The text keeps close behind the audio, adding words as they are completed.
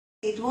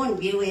it won't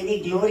give any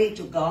glory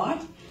to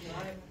God.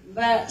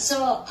 But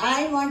so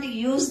I want to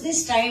use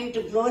this time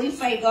to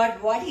glorify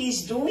God, what He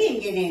is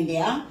doing in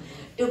India,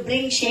 to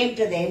bring shame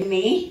to the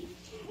enemy.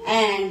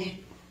 And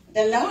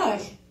the Lord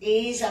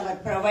is our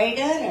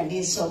provider and He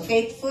is so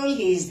faithful.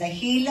 He is the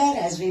healer,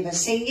 as we were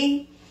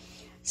singing.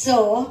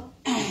 So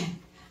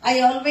I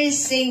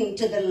always sing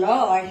to the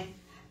Lord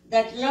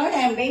that, Lord,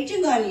 I am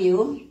waiting on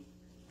you.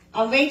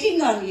 I'm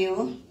waiting on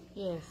you.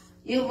 Yes.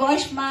 You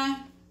wash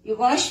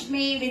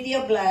me with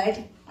your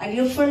blood and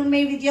you fill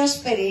me with your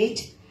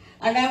spirit.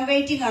 And I'm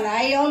waiting on,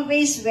 I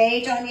always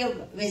wait on your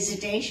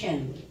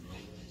visitation.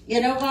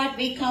 You know what?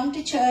 We come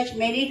to church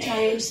many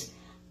times.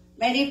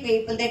 Many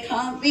people,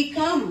 we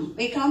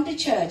come to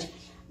church.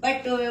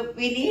 But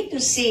we need to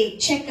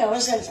check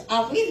ourselves.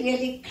 Are we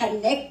really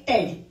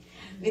connected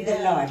with the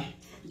Lord?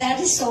 That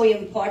is so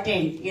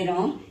important,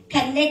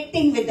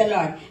 connecting with the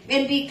Lord.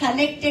 When we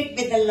connected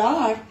with the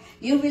Lord,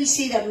 you will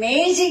see the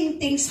amazing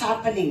things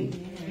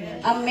happening.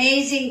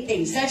 Amazing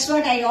things. That's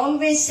what I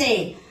always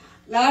say.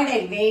 Lord,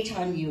 I wait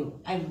on you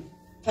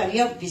for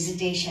your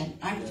visitation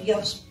and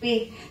your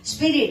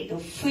spirit to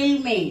fill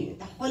me,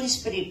 the Holy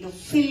Spirit to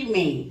fill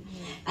me.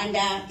 And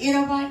you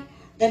know what?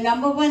 The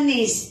number one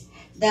is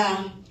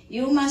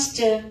you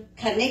must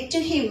connect to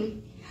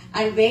Him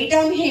and wait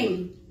on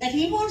Him, that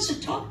He wants to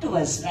talk to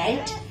us,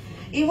 right?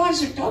 He wants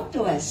to talk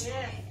to us.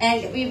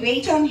 And we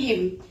wait on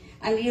Him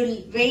and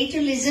you wait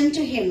to listen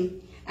to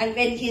Him. And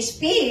when He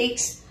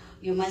speaks,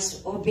 you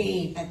must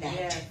obey for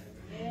that.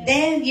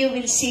 Then you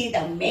will see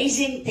the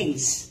amazing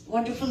things,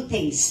 wonderful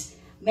things,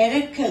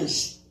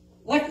 miracles,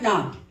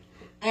 whatnot.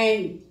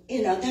 And,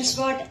 that's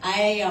what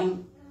I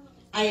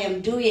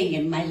am doing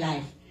in my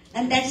life.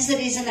 And that is the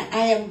reason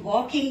I am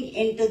walking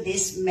into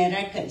these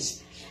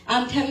miracles.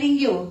 I'm telling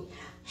you,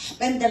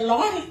 when the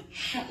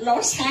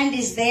Lord's hand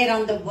is there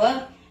on the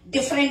work,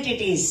 different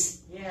it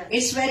is. Yeah.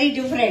 It's very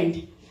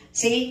different.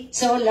 See,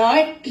 so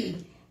Lord,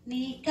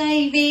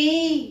 Nikai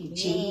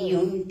vechi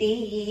unti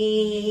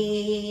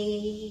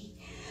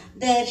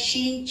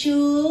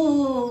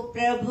darshinchu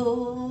Prabhu,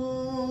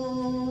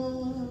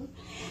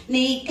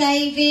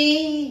 Nikai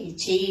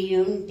vechi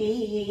unti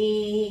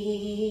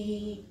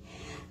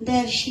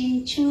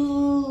darshinchu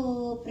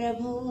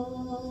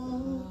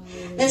Prabhu.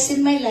 That's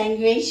in my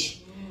language.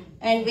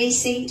 And we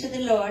sing to the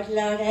Lord,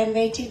 Lord, I am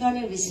waiting on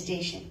your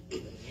visitation.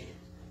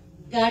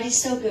 God is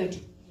so good.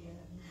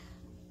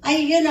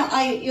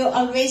 You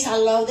always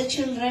allow the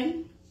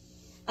children,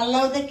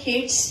 allow the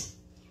kids.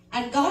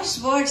 And God's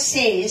word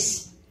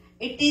says,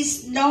 it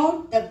is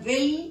not the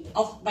will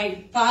of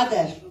my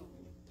Father.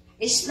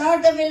 It's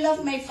not the will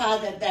of my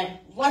Father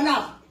that one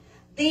of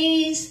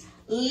these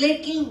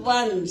little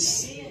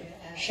ones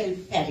shall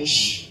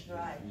perish.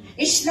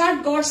 It's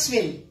not God's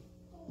will.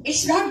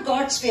 It's not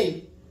God's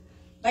will.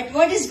 But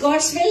what is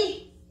God's will?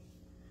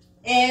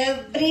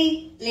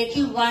 Every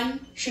little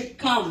one should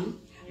come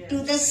to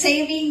the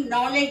saving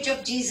knowledge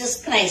of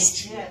Jesus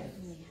Christ. Yes.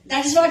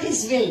 That is what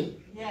His will.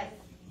 Yes.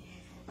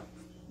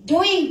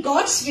 Doing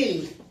God's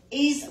will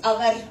is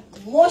our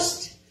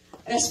most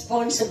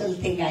responsible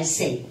thing, I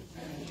say.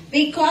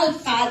 We call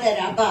Father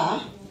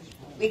Abba.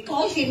 We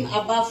call Him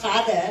Abba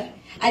Father.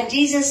 And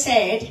Jesus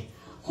said,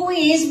 who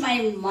is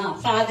my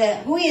father?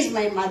 Who is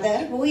my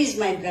mother? Who is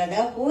my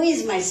brother? Who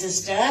is my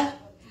sister?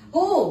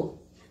 Who?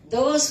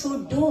 Those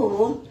who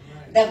do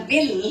the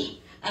will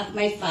of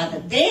my Father.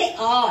 They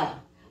are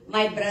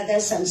my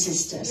brothers and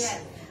sisters.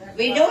 Yes,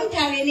 we don't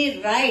have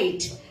any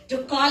right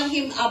to call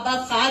Him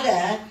Abba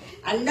Father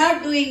and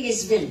not doing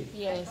His will.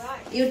 Yes.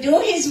 You do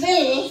His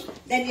will,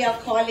 then you are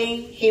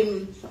calling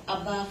Him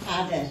Abba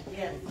Father.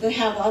 Yes. You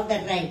have all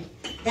that right.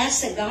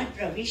 That's the God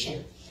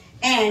provision.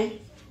 And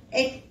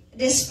it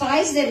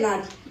despise them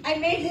not. I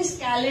made this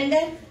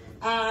calendar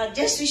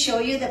just to show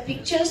you the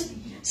pictures.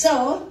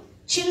 So,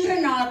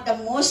 children are the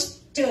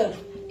most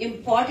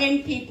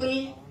important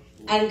people,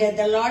 and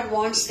the Lord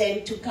wants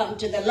them to come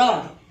to the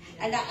Lord.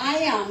 And I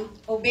am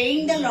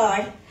obeying the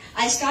Lord.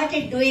 I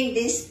started doing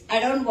this. I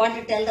don't want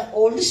to tell the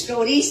old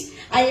stories.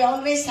 I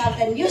always have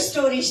the new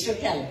stories to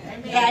tell.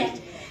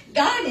 Right?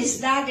 God is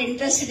not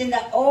interested in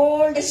the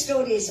old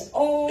stories,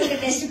 old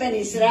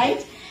testimonies,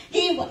 right?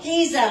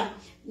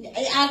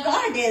 Our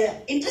God is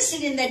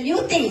interested in the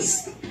new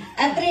things.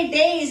 Every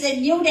day is a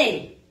new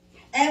day.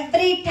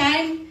 Every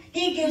time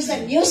He gives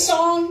a new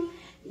song,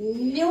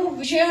 new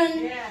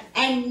vision,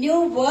 and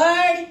new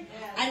word,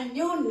 and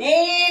new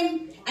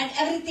name, and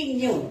everything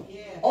new.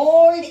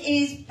 Old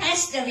is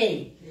passed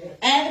away.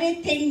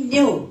 Everything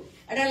new.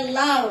 And I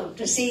love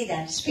to see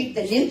that. Speak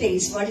the new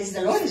things, what is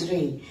the Lord is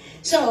doing.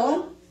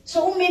 So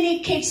many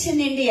kids in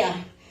India,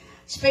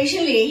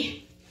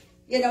 especially,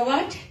 you know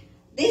what?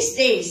 These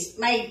days,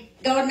 my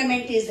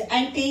government is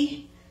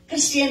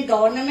anti-Christian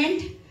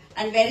government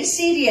and very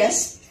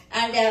serious,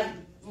 and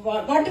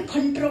want to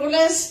control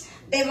us.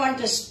 They want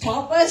to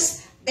stop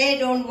us. They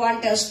don't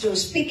want us to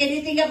speak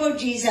anything about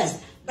Jesus.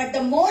 But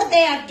the more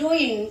they are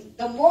doing,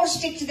 the more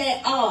strict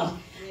they are.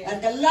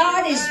 And the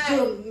Lord is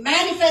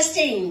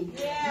manifesting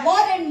more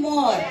and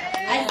more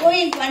and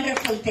doing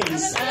wonderful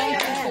things.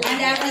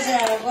 And I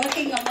was working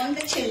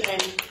children,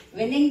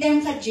 winning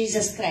them for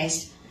Jesus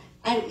Christ.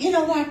 And you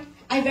know what?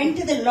 I went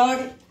to the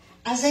Lord,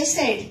 as I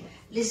said,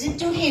 listen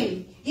to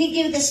Him. He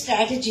gave the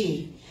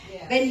strategy.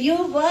 When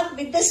you work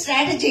with the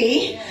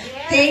strategy,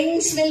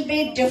 things will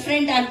be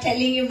different, I'm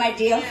telling you, my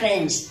dear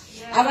friends.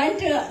 I went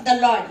to the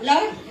Lord.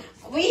 Lord,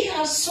 we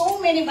have so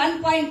many,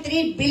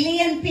 1.3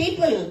 billion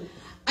people.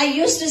 I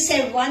used to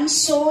say one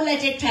soul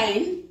at a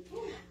time.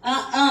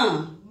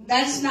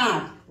 That's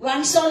not.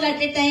 One soul at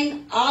a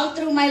time. All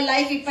through my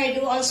life, if I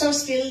do also,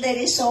 still there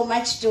is so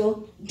much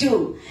to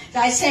do. So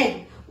I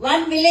said,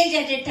 one village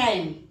at a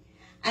time.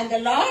 And the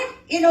Lord,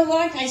 you know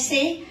what I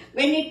say?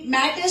 When it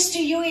matters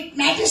to you, it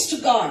matters to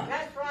God.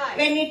 That's right.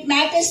 When it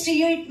matters to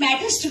you, it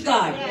matters to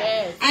God.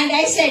 Yes. And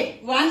I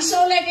said, one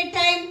soul at a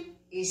time.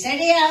 He said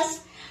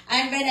yes.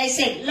 And when I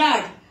said,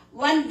 Lord,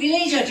 one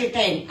village at a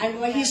time. And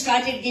when He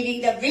started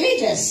giving the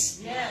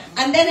villages. Yes.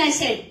 And then I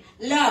said,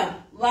 Lord,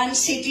 one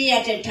city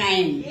at a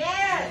time.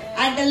 Yes.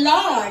 And the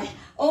Lord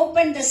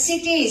opened the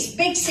cities,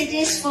 big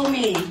cities for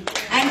me.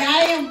 And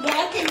I am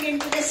walking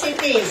into the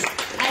cities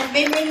and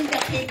winning the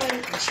people,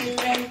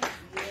 children,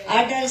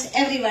 adults,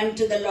 everyone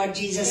to the Lord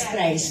Jesus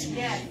Christ.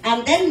 Yes.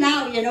 And then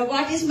now, you know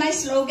what is my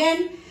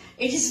slogan?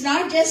 It is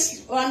not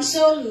just one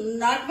soul,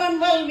 not one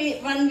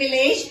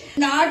village,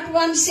 not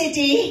one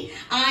city.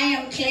 I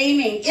am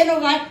claiming, you know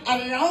what,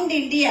 around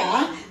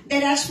India,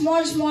 there are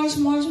small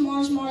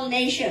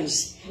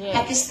nations. Yes.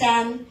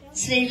 Pakistan,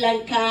 Sri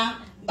Lanka,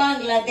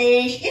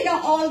 Bangladesh, you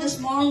know, all the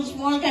small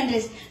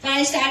countries. So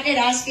I started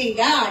asking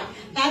God,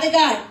 Father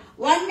God,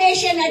 one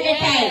nation at a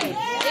time.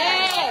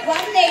 Yes.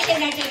 One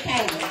nation at a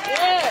time.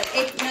 Yes.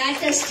 It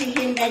matters to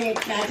Him when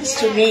it matters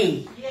to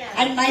me. Yes.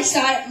 And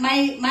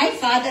my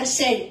father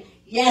said,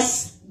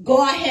 yes,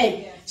 go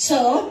ahead.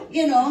 So,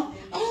 you know,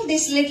 all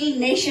these little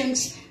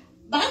nations,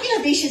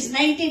 Bangladesh is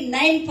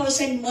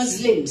 99%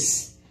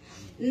 Muslims.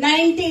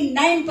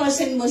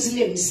 99%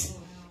 Muslims.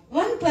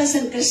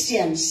 1%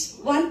 Christians.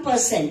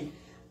 1%.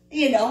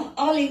 You know,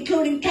 all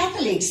including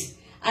Catholics.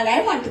 And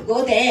I want to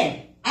go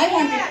there. I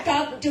want to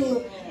talk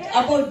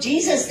about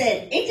Jesus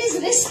there. It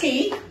is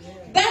risky,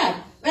 but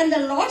when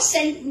the Lord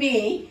sent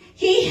me,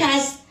 He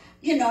has,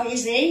 you know,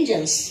 His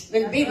angels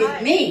will be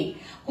with me,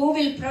 who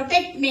will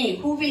protect me,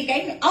 who will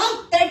guide me.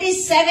 All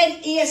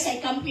 37 years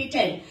I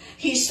completed.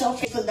 He's so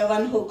faithful, the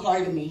one who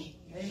called me.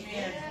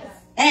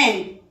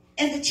 Amen.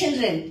 And the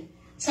children.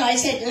 So I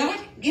said, Lord,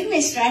 give me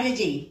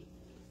strategy.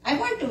 I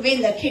want to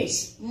win the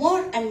kids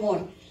more and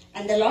more.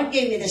 And the Lord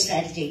gave me the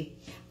strategy.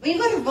 We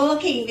were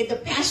working with the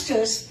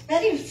pastors,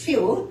 very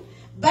few,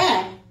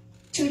 but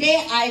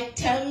today I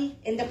tell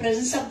in the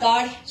presence of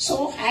God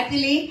so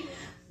happily,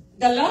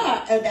 the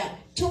Lord,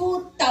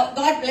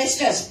 God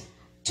blessed us.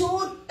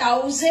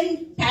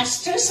 2,000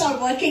 pastors are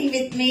working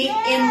with me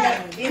in my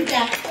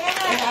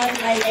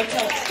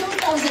network.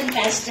 2,000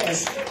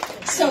 pastors.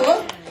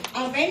 So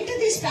I went to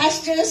these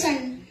pastors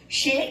and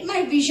shared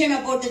my vision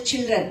about the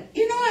children.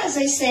 You know, as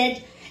I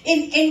said,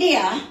 in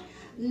India,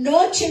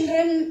 no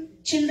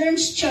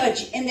children's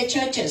church in the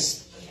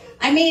churches.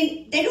 I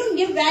mean, they don't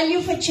give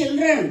value for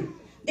children.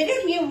 They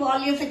don't give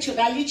value for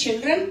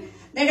children.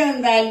 They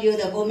don't value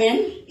the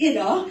women, you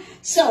know.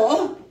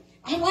 So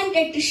I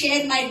wanted to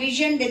share my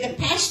vision with the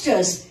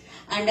pastors.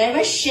 And I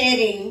was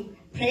sharing,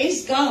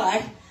 praise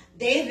God,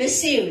 they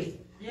received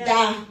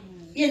the,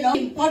 you know,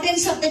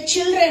 importance of the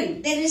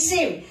children. They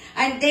received.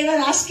 And they were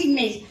asking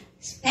me,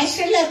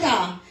 Pastor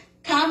Lata,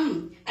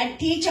 come and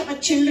teach our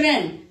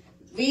children.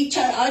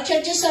 Our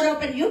churches are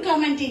open. You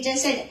come and teach. I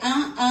said,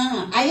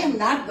 I am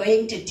not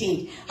going to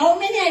teach. How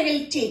many I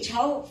will teach?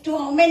 How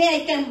many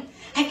I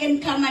can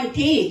come and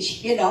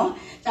teach, you know.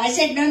 So I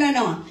said,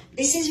 no.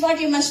 This is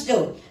what you must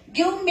do.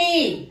 Give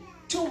me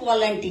 2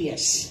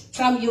 volunteers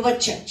from your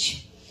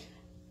church.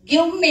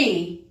 Give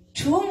me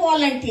 2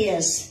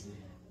 volunteers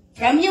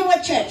from your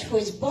church who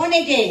is born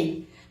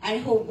again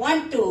and who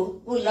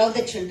love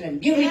the children.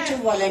 Give me 2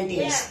 volunteers.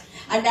 Yes.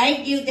 And I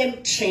give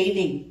them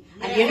training.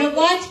 And you know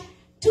what?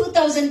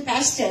 2,000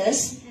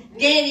 pastors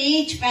gave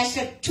each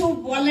pastor 2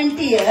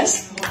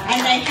 volunteers,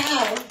 and I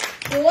have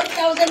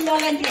 4,000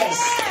 volunteers.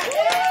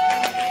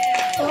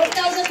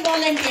 4,000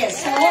 volunteers.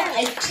 So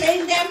I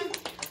train them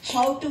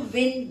how to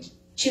win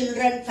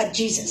children for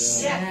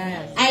Jesus.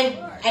 Yes.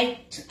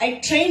 I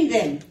trained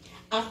them.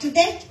 After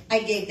that, I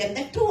gave them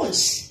the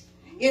tools.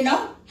 You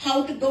know,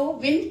 how to go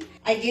win.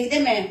 I gave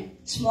them a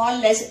small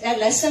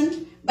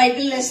lesson,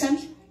 Bible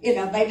lesson, you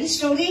know, Bible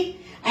story.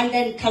 And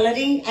then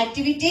coloring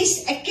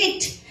activities, a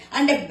kit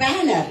and a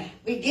banner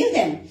we give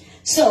them.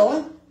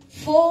 So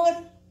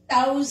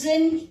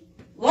 4,000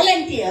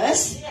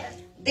 volunteers,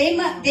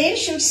 they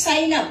should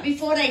sign up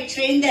before I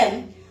train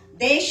them.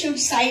 They should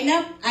sign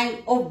up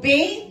and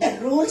obey the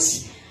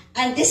rules.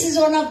 And this is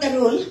one of the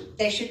rules.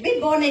 They should be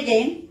born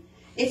again.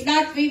 If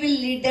not, we will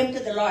lead them to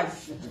the Lord,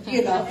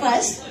 you know,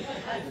 first.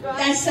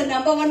 That's the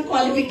number 1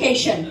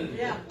 qualification.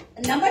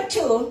 Number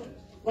 2,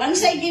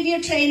 once I give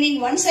you training,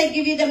 once I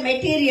give you the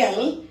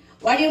material,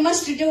 what you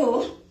must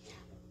do,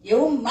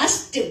 you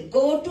must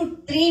go to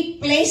 3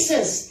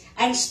 places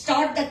and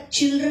start the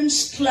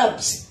children's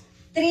clubs.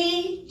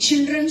 3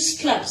 children's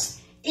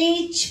clubs.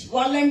 each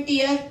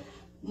volunteer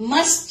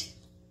must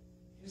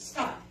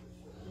start.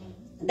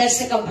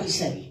 That's a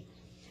compulsory.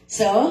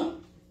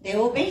 So they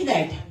obeyed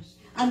that.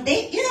 And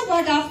they, you know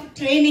what, after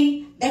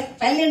training, they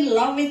fell in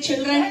love with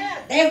children.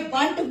 They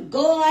want to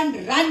go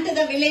and run to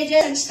the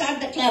villages and start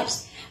the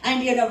clubs.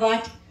 And you know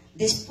what?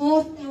 These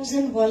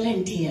 4,000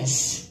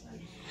 volunteers.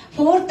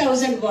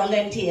 4,000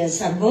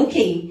 volunteers are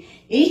working.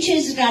 Each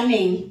is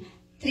running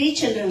 3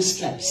 children's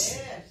clubs.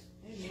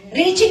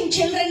 Reaching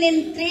children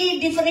in 3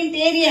 different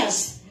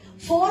areas.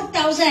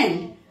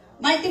 4,000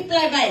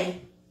 multiplied by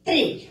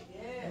 3.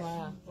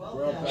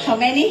 How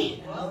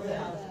many?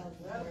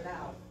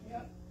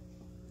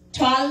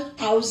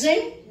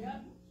 12,000.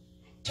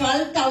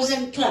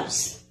 12,000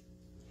 clubs.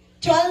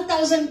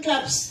 12,000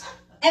 clubs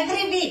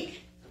every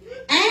week.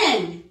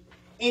 And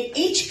in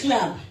each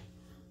club,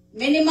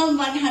 minimum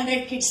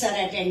 100 kids are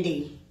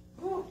attending.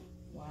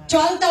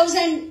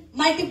 12,000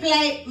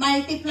 multiply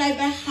by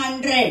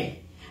 100.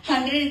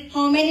 100,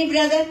 how many,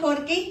 Brother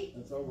Korki?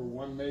 That's over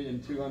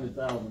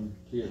 1,200,000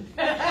 kids.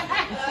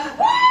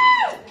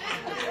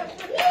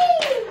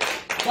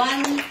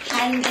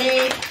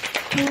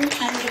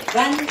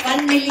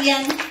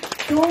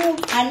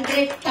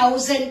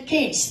 1,200,000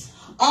 kids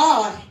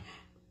are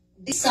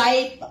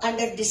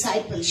under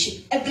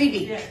discipleship every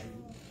week. Yes.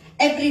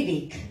 Every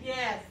week.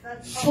 Yes,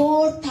 that's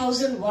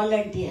 4,000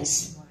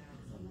 volunteers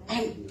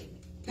and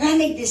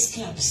running these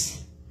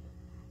clubs.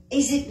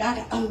 Is it not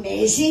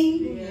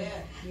amazing? Yes.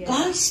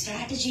 God's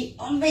strategy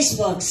always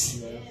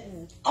works.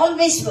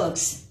 Always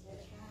works.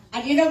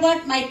 And you know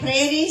what? My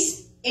prayer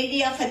is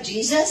India for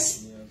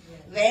Jesus.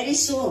 Very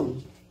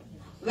soon.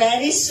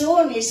 Very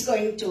soon is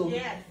going to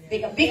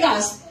become.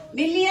 Because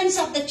millions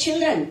of the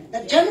children,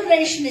 the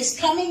generation is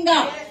coming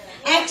up,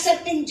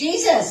 accepting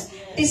Jesus,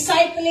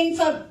 discipling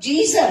for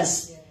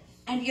Jesus.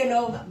 And you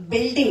know,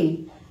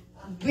 building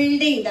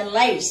the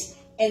lives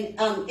in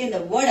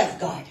the Word of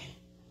God.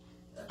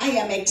 I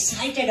am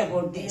excited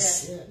about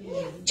this.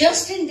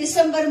 Just in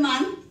December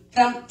month,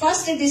 from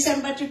 1st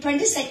December to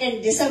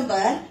 22nd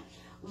December,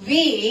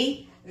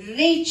 we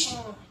reached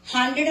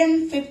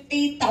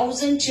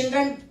 150,000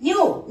 children,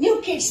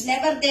 new kids.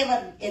 Never they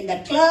were in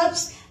the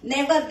clubs,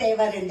 never they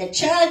were in the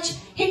church.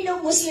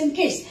 Hindu Muslim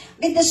kids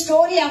with the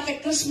story of a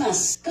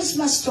Christmas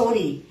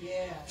story.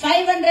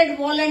 500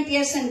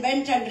 volunteers and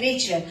went and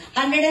reached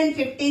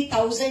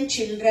 150,000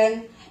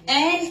 children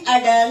and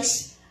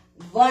adults.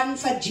 One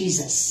for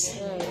Jesus.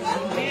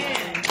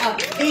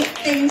 Big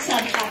things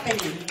are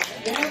happening.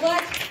 You know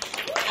what?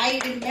 I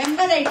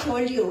remember I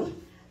told you,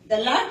 the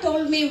Lord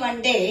told me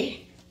one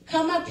day,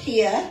 come up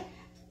here,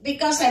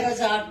 because I was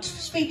out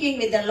speaking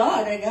with the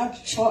Lord and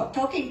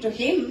talking to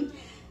Him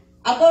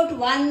about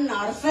one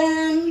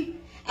orphan,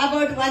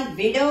 about one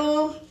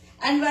widow,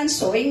 and one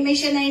sewing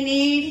machine I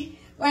need,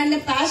 when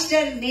a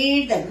pastor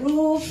need the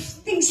roof,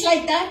 things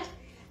like that.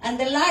 And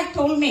the Lord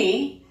told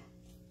me,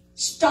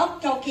 stop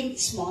talking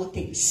small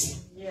things.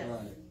 Yes.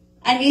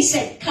 And He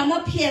said, come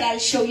up here, I'll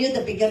show you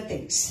the bigger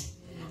things.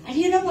 And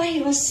you know why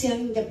He was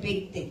saying the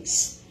big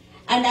things?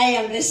 And I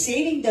am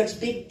receiving those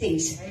big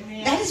things.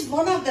 Amen. That is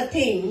one of the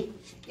things,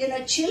 you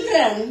know,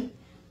 children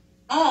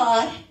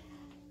are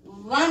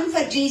one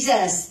for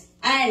Jesus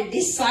and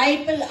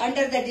disciple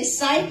under the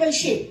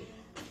discipleship.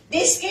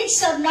 These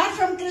kids are not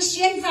from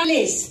Christian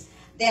families.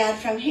 They are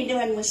from Hindu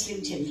and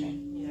Muslim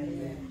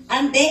children.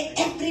 And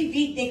every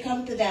week they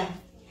come to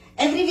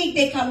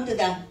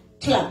the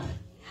club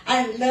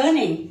and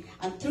learning.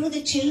 And through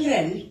the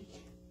children,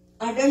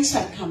 adults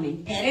are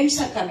coming, parents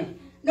are coming.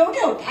 No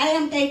doubt, I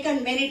am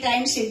taken many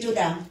times into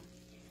the,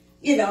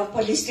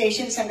 police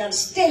stations and all.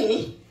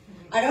 Still,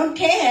 I don't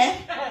care.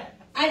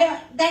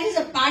 That is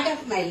a part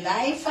of my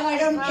life. I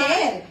don't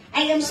care.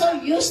 I am so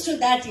used to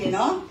that,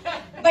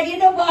 But you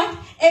know what?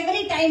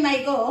 Every time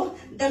I go,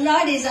 the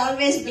Lord is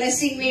always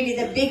blessing me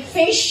with a big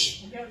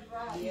fish.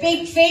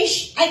 Big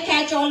fish. I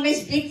catch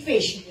always big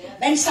fish.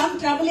 When some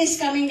trouble is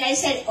coming, I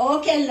said,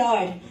 okay,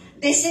 Lord,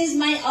 this is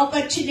my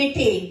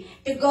opportunity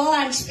to go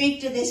and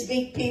speak to these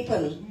big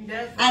people.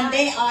 And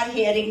they are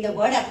hearing the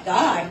word of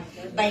God.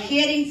 By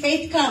hearing,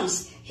 faith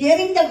comes.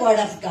 Hearing the word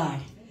of God.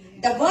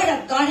 The word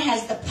of God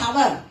has the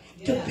power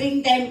to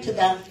bring them to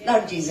the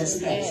Lord Jesus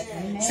Christ.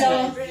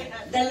 So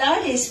the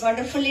Lord is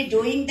wonderfully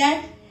doing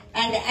that.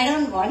 And I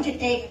don't want to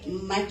take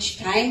much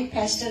time,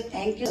 Pastor.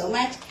 Thank you so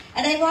much.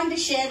 And I want to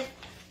share,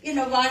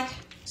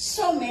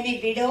 so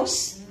many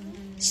widows.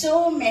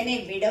 So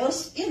many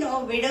widows.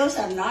 Widows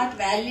are not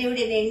valued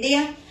in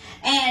India.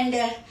 And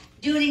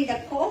during the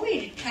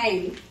COVID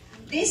time,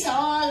 these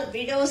all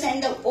widows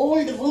and the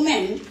old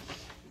women,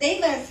 they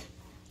were,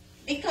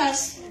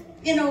 because,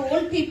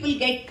 old people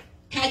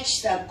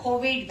catch the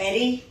COVID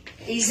very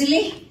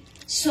easily.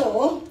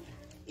 So,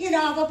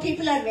 our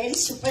people are very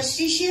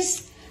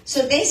superstitious.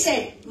 So they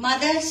said,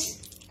 mothers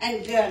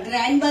and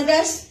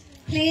grandmothers,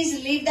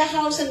 please leave the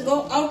house and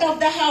go out of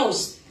the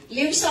house.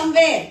 Live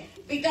somewhere,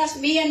 because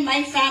me and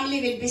my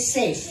family will be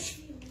safe.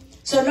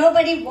 So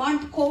nobody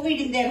want COVID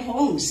in their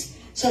homes.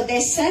 So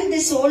they send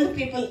these old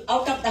people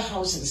out of the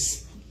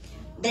houses.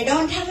 They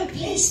don't have a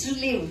place to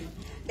live.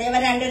 They were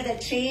under the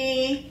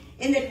tree,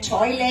 in the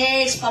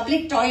toilets,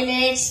 public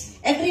toilets,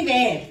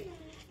 everywhere.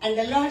 And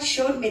the Lord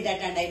showed me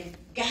that, and I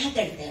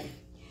gathered them.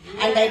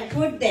 And I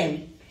put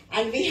them.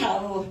 And we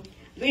have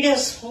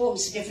widows'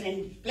 homes,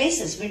 different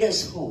places,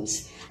 widows'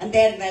 homes. And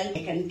they are well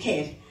taken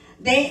care.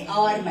 They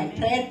are my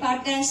prayer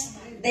partners.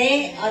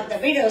 They are the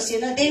widows.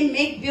 They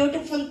make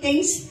beautiful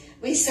things.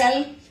 We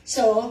sell.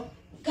 So,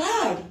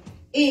 God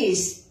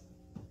is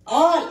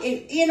all.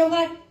 You know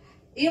what?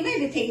 You may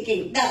be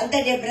thinking, the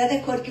other day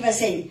Brother Korki was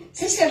saying,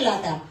 Sister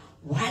Lata,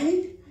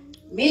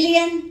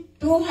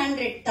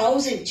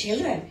 1,200,000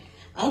 children.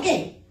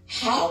 Okay,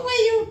 how are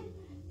you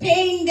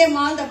paying them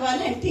all the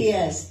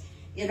volunteers?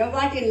 You know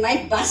what? In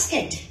my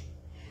basket,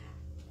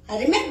 I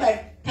remember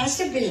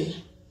Pastor Bill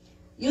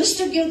used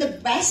to give the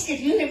basket.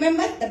 You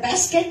remember the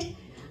basket?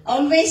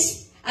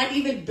 Always. And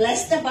he will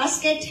bless the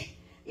basket,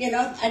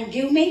 and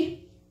give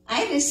me.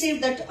 I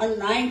received that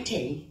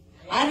anointing.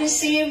 I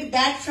received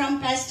that from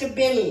Pastor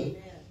Bill.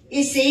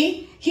 You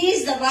see, he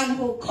is the one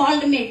who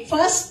called me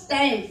first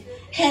time.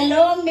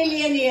 Hello,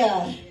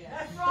 millionaire.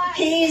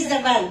 He is the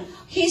one.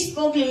 He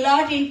spoke a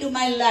lot into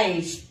my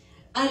life.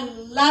 I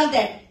love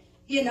that.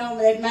 The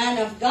man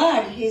of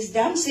God, he's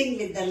dancing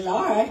with the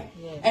Lord.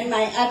 And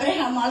my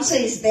Abraham also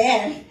is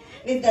there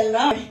with the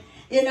Lord.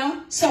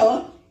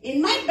 So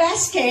in my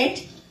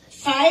basket,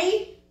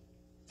 five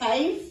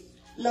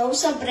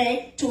loaves of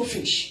bread, 2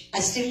 fish.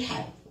 I still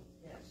have.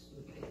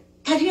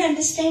 Are you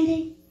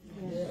understanding?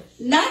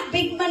 Not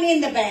big money in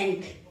the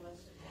bank.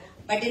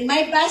 But in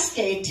my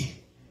basket,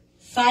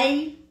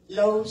 5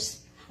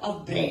 loaves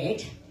of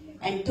bread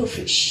and 2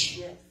 fish.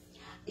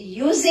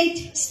 Use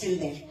it, still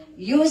there.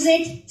 Use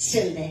it,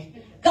 still there.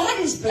 God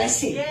is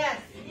blessing.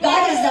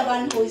 God is the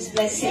one who is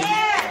blessing.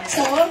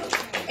 So,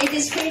 it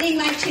is feeding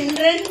my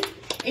children.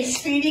 It is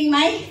feeding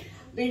my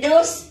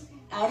widows,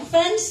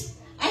 orphans.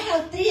 I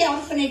have 3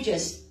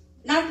 orphanages,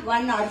 not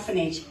 1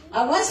 orphanage.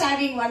 I was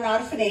having 1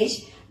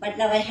 orphanage, but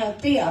now I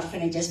have 3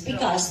 orphanages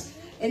because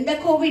in the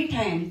COVID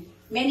time,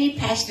 many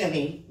passed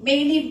away.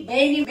 Many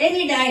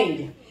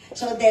died.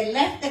 So they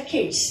left the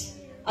kids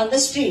on the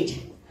street.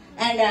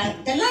 And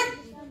the Lord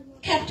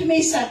kept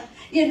me,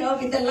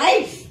 with the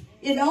life.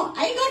 I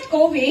got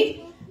COVID,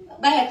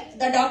 but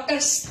the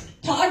doctors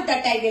thought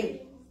that I will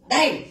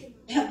die.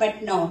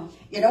 But no.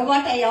 You know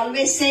what I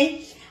always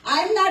say?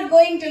 I'm not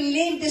going to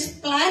leave this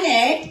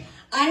planet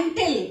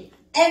until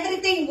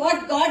everything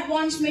what God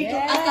wants me to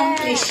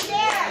accomplish.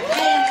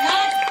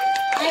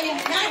 I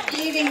am not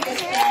leaving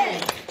this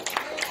planet.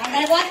 And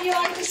I want you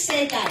all to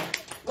say that.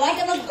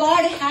 Whatever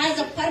God has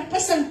a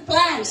purpose and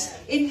plans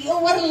in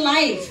your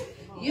life,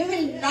 you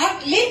will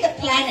not leave the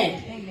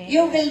planet.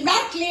 You will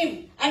not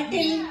live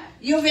until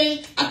you will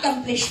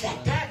accomplish that.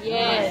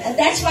 Yes. And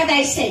that's what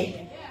I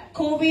say.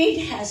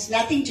 COVID has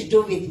nothing to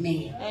do with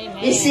me.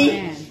 Amen. You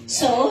see?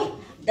 So,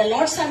 the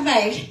Lord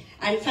survived.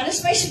 And for a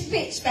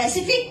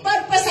specific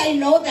purpose, I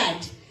know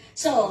that.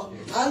 So,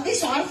 all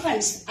these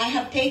orphans, I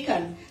have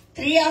taken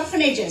 3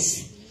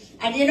 orphanages.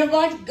 And you know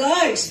what?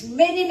 Girls,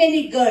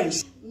 many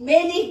girls.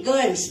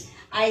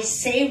 I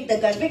saved the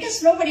girls.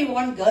 Because nobody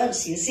wants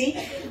girls, you see.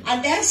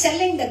 And they are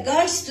selling the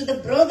girls to the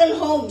brothel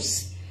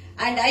homes.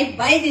 And I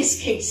buy these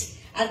kids.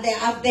 And they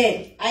are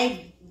there.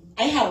 I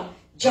have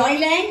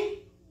Joyland,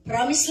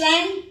 Promised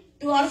Land,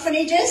 2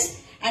 orphanages.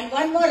 And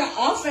one more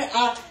offer.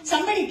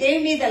 Somebody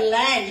gave me the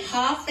land,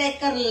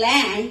 half-acre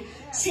land.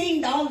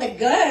 Seeing all the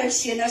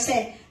girls,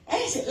 say,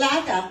 hey,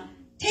 Lata,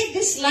 take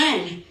this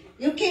land.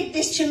 You keep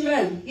these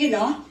children,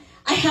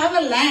 I have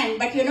a land,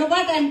 but you know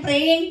what I'm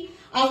praying?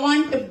 I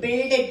want to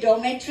build a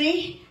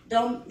dormitory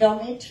or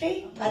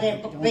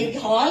a big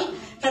hall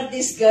for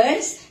these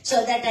girls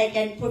so that I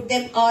can put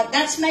them, or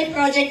that's my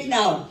project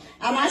now.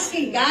 I'm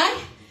asking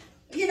God,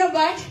 you know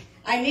what?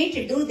 I need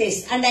to do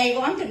this. And I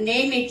want to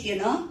name it,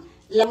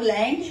 Love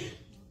Land,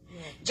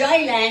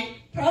 Joy Land,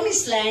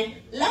 Promised Land,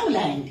 Love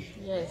Land.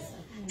 Yes.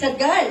 The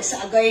girls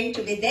are going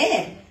to be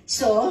there.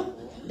 So,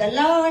 the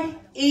Lord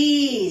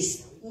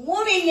is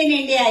moving in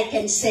India, I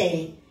can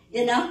say.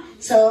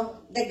 So,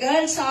 the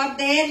girls are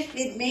there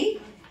with me.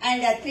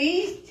 And the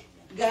 3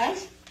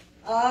 girls,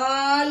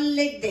 all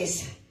like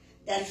this.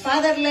 They're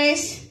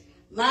fatherless,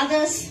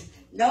 mothers,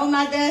 no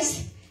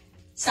mothers.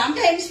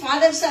 Sometimes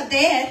fathers are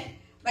there,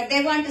 but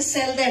they want to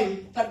sell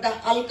them for the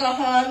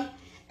alcohol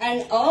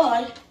and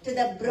all to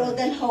the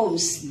brothel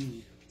homes.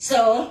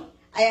 So,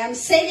 I am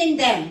selling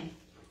them.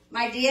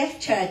 My dear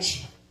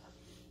church,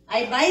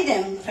 I buy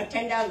them for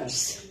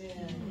 $10.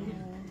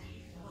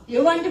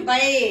 You want to buy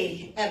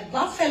a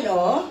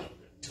buffalo,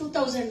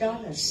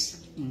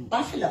 $2,000.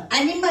 Buffalo,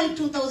 animal,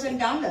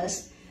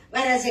 $2,000.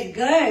 Whereas a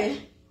girl,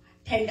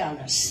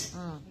 $10.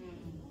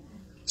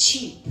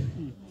 Cheap.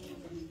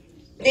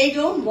 They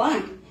don't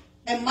want.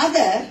 A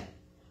mother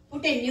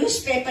put a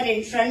newspaper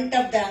in front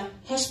of the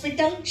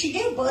hospital. She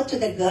gave birth to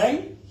the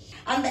girl.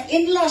 And the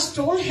in-laws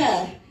told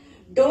her,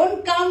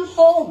 don't come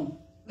home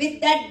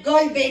with that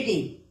girl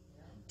baby.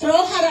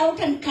 Throw her out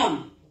and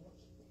come.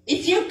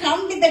 If you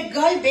come with the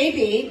girl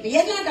baby, we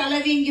are not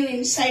allowing you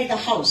inside the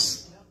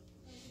house.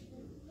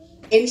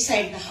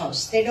 Inside the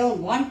house. They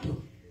don't want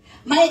to.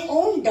 My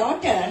own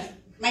daughter,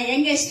 my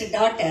youngest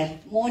daughter,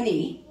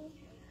 Moni,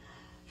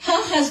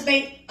 her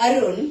husband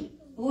Arun,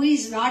 who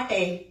is not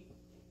a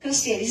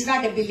Christian, is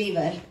not a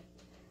believer,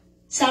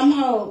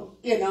 somehow,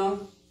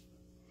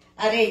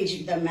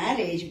 arranged the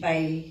marriage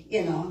by,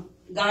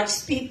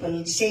 God's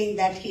people saying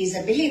that he's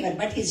a believer,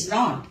 but he's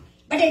not.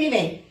 But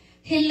anyway,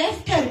 he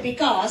left her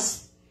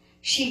because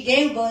she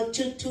gave birth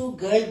to 2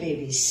 girl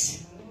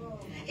babies.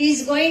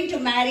 He's going to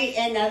marry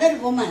another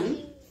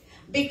woman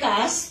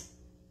because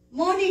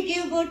Moni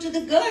gave birth to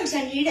the girls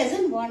and he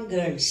doesn't want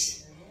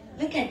girls.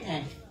 Look at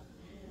that.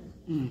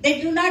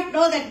 They do not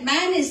know that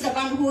man is the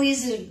one who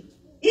is,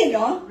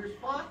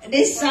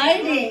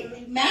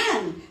 deciding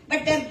man.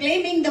 But they're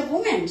blaming the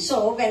woman.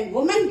 So when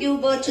woman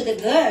give birth to the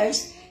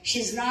girls,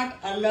 she's not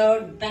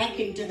allowed back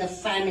into the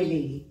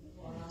family.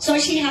 So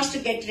she has to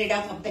get rid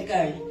of the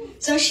girl.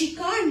 So she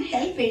can't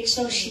help it.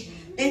 So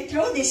they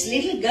throw these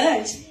little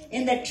girls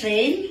in the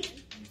train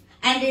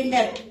and in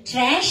the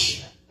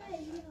trash.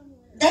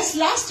 Thus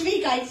last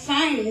week I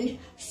found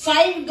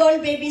 5 girl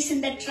babies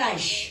in the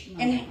trash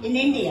in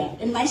India,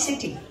 in my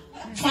city.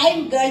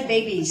 5 girl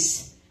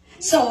babies.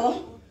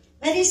 So,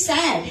 very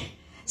sad.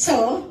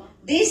 So,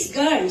 these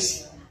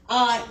girls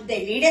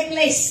they need a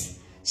place.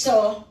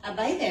 So, I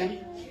buy them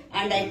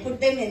and I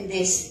put them in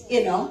this,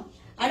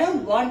 I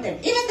don't want them.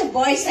 Even the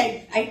boys,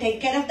 I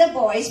take care of the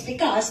boys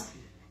because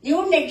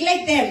you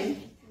neglect them,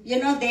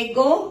 they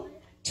go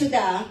to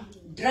the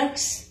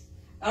drugs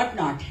or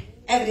not,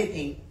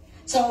 everything.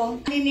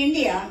 So, in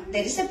India,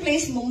 there is a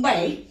place,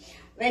 Mumbai,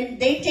 when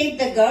they take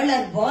the girl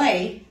or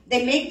boy,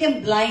 they make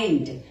them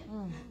blind.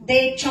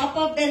 They chop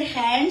off their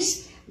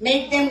hands,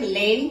 make them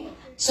lame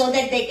so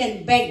that they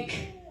can beg.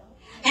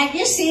 Have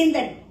you seen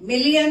that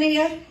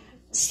Millionaire,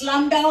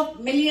 Slumdog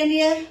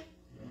Millionaire?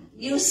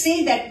 You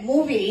see that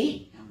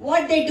movie,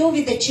 what they do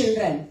with the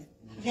children.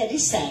 Very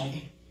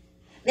sad.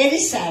 Very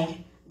sad.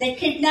 They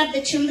kidnap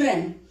the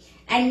children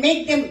and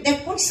make them,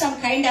 they put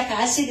some kind of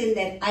acid in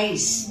their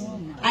eyes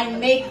and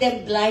make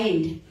them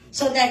blind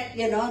so that,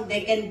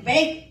 they can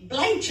beg.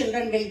 Blind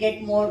children will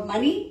get more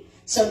money.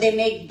 So they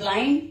make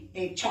blind,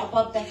 they chop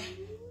off the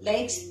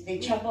legs, they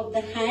chop off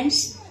the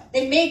hands.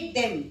 They make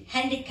them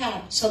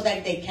handicapped so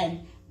that they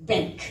can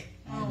beg.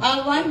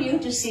 I want you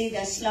to see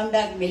the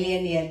Slumdog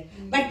Millionaire.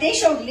 But they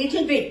showed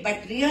little bit,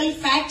 but real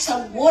facts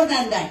are more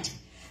than that.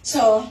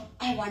 So,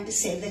 I want to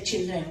save the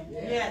children.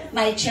 Yes.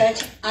 My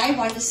church, I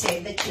want to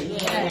save the children.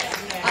 Yes.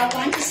 I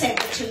want to save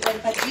the children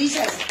for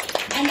Jesus.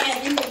 And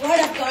in the Word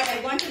of God,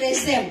 I want to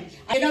raise them.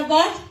 You know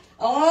what?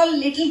 All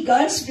little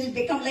girls will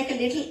become like a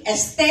little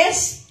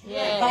Esther's.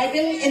 Yes.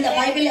 In the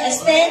Bible,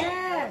 Esther,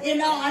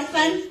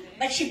 orphan.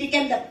 But she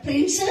became the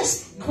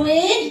princess,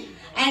 queen,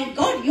 and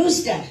God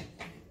used her.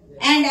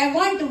 And I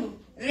want to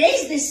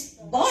raise these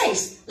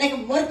boys like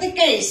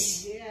Mordecai.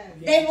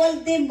 They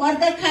will be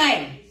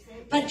Mordecai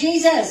for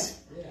Jesus.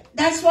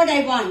 That's what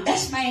I want.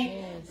 That's my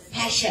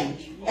passion.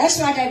 That's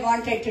what I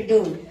wanted to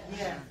do.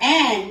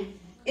 And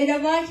you know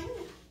what?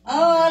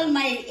 All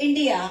my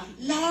India,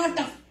 lot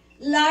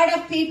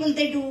of people,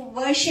 they do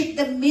worship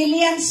the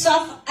millions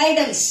of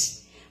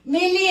idols.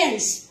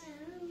 Millions.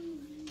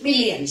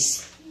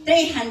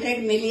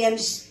 300 million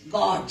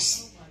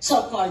gods,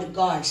 so-called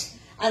gods.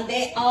 And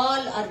they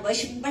all are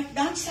worshipping, but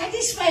not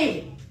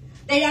satisfied.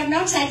 They are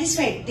not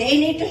satisfied. They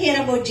need to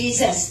hear about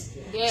Jesus.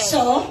 Yes.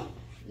 So,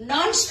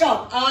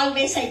 non-stop,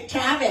 always I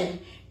travel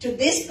to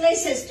these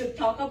places to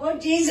talk about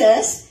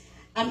Jesus.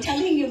 I'm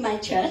telling you, my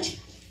church,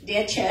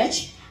 dear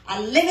church, I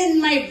live in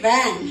my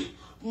van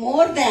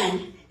more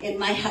than in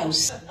my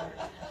house.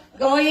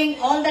 Going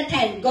all the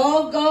time.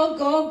 Go.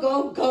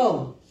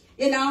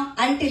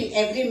 Until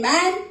every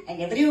man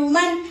and every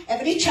woman,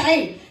 every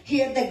child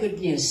hear the good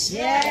news.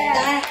 Yeah.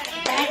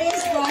 That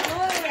is what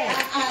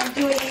I'm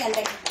doing. And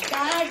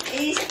God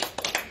is,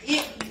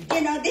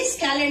 this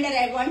calendar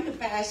I want to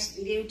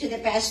give to the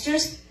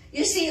pastors.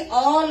 You see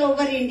all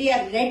over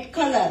India, red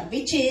color,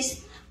 which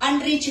is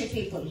unreached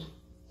people.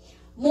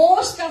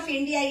 Most of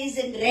India is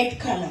in red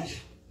color.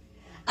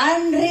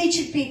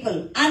 Unreached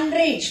people,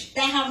 unreached.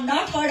 They have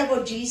not heard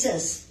about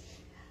Jesus.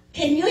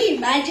 Can you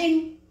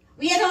imagine?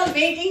 We are all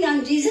waiting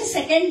on Jesus'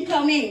 second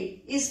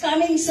coming. He's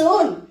coming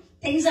soon.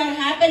 Things are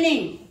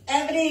happening.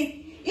 And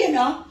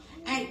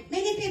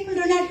many people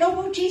do not know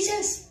about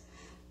Jesus.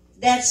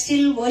 They are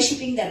still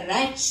worshipping the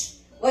rats,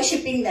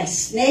 worshipping the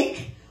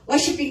snake,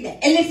 worshipping the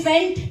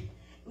elephant,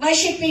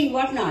 worshipping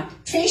what not?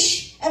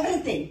 Fish,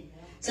 everything.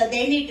 So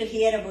they need to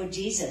hear about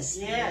Jesus.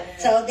 Yeah.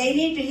 So they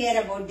need to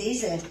hear about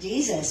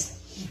Jesus.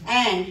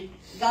 And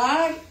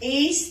God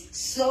is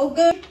so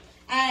good.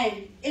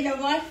 And you know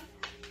what?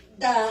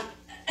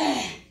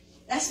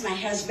 That's my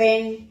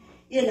husband.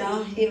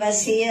 He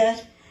was here.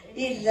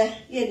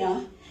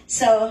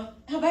 So,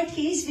 but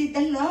he's with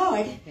the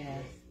Lord.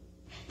 Yes.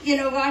 You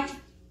know what?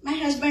 My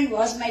husband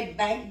was my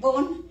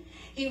backbone.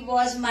 He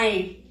was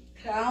my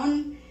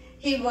crown.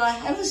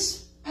 I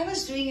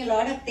was doing a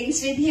lot of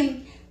things with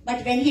him.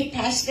 But when he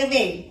passed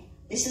away,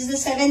 this is the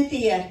 7th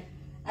year.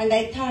 And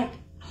I thought,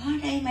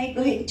 what am I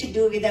going to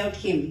do without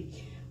him?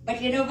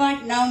 But you know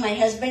what? Now my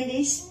husband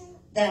is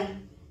the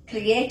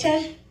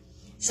Creator.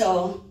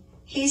 So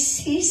he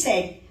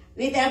said,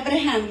 with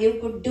Abraham you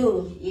could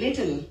do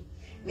little.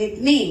 With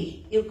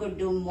me you could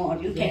do more.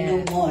 You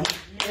can do more.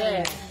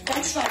 Yes.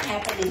 That's what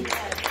happening.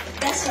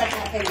 That's what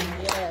happening.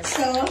 Yes.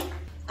 So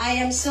I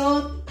am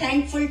so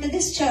thankful to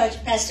this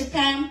church, Pastor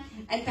Pam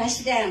and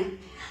Pastor Dan.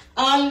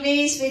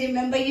 Always we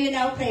remember you in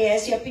our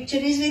prayers. Your picture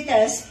is with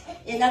us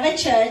in our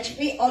church.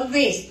 We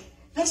always,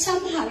 for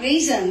some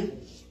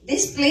reason,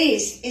 this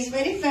place is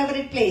very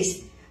favorite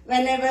place.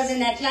 When I was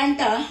in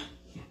Atlanta,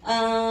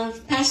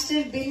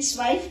 Pastor Bill's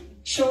wife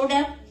showed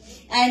up,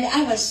 and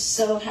I was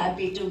so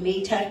happy to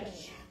meet her.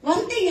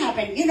 One thing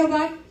happened. You know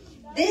what?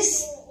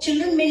 This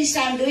children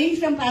ministry I'm doing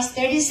from past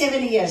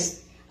 37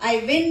 years. I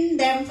win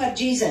them for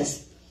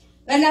Jesus.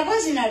 When I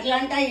was in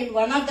Atlanta in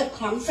one of the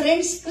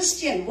conference,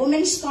 Christian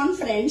women's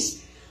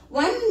conference,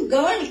 one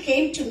girl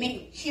came to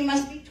me. She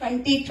must be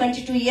 20,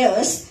 22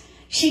 years.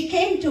 She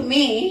came to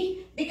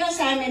me because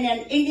I'm in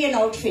an Indian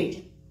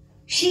outfit.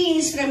 She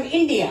is from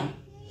India.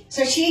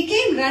 So she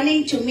came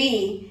running to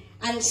me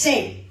and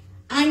said,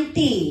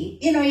 Auntie,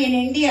 in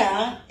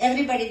India,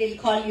 everybody will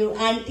call you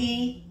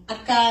Auntie,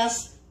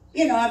 Akkas.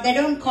 They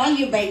don't call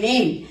you by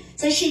name.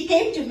 So she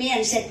came to me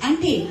and said,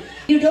 Auntie,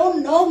 you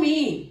don't know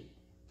me,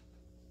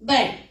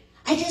 but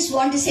I just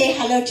want to say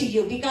hello to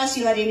you because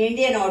you are in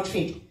Indian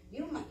outfit.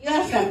 You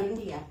are from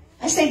India.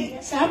 I said,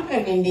 yes, I'm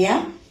from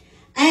India.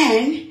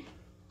 And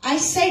I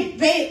said,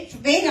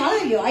 where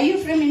are you? Are you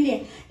from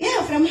India?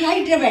 Yeah, from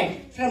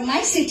Hyderabad, from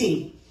my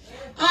city.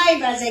 I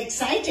was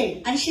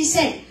excited. And she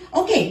said,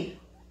 okay,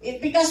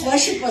 because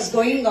worship was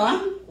going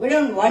on, we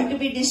don't want to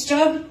be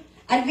disturbed.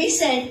 And we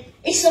said,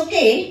 it's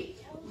okay.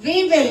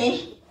 We will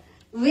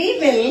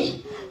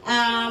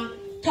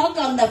talk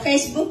on the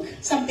Facebook,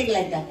 something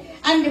like that.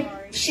 And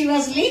she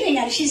was leaving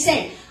and she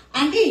said,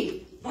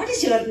 Auntie, what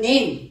is your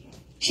name?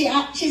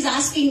 She's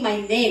asking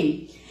my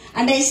name.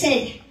 And I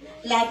said,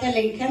 Lata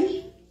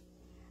Lincoln.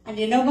 And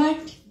you know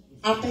what?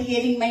 After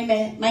hearing my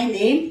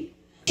name,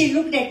 she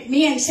looked at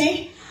me and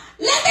said,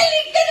 Lata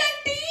Lincoln,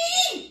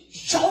 Auntie!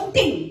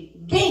 Shouting,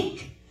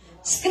 big,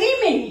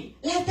 screaming,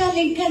 Lata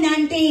Lincoln,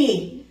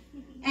 Auntie.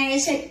 And I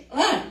said,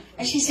 what?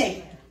 And she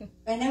said,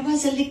 when I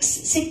was a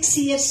 6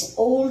 years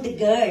old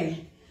girl,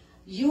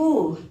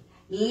 you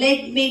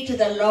led me to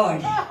the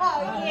Lord.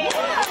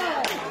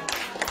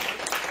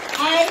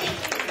 I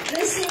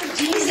received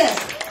Jesus.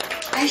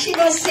 And she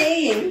was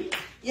saying,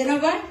 you know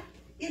what?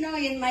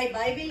 In my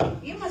Bible,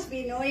 you must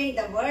be knowing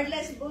the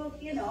wordless book,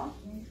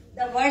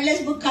 the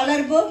wordless book,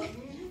 color book.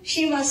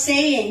 She was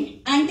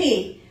saying,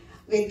 Auntie,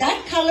 with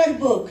that color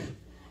book,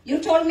 you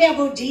told me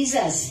about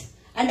Jesus.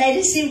 And I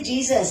received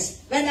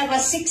Jesus when I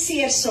was 6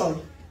 years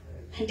old.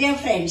 Dear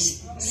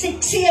friends,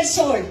 6 years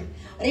old,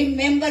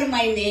 remember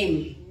my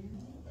name.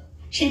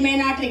 She may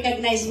not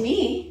recognize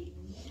me,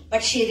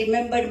 but she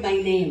remembered my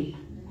name.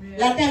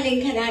 Lata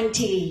Lincoln,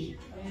 Auntie,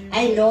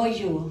 I know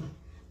you.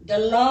 The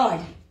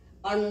Lord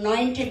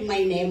anointed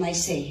my name, I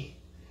say.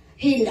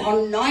 He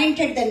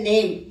anointed the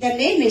name. The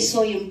name is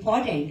so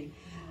important.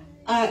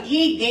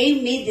 He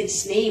gave me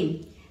this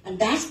name. And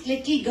that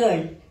little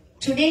girl,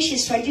 today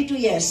she's 22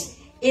 years,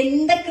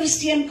 in the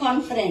Christian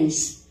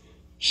conference.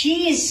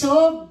 She is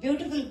so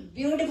beautiful,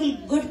 beautiful,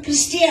 good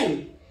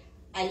Christian.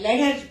 I led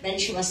her when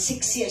she was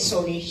 6 years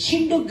old, a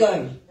Hindu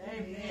girl.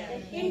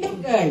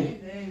 Hindu girl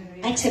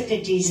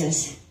accepted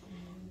Jesus.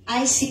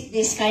 I see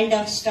this kind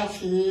of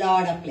stuff a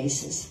lot of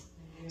places.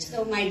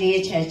 So my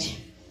dear church,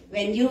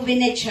 when you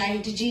win a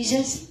child to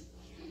Jesus,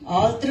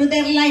 all through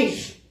their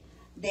life,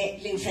 they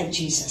live for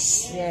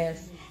Jesus.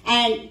 Yes.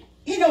 And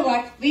you know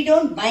what? We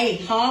don't buy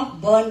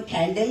half-burned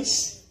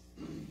candles.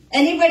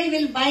 Anybody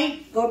will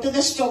go to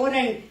the store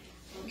and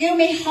give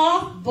me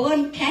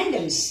half-burned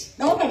candles.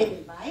 Nobody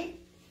will buy.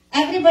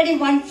 Everybody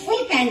wants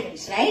full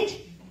candles, right?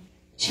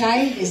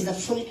 Child is the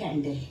full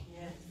candle.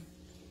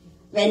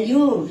 When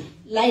you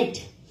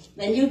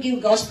when you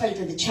give gospel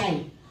to the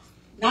child,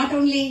 not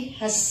only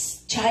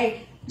has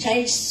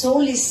child's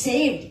soul is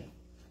saved,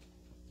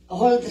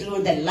 all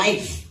through their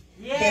life,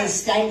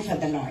 there's time for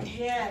the Lord.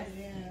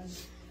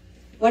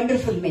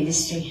 Wonderful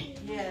ministry.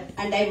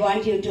 And I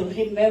want you to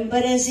remember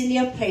us in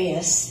your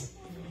prayers.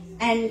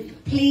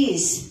 And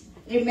please,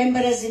 remember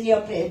us in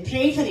your prayer.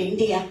 Pray for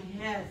India.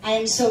 I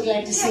am so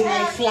glad to see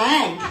my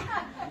flag.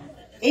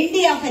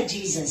 India for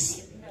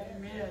Jesus.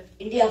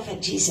 India for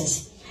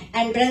Jesus.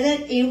 And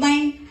brother, you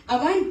mind? I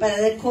want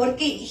Brother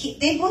Korki.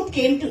 They both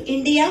came to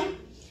India.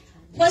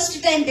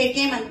 First time they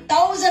came and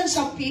thousands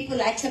of people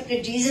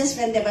accepted Jesus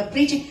when they were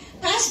preaching.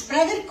 Past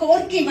Brother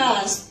Korki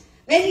was,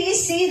 when he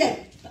see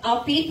that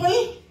our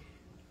people,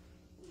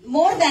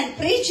 more than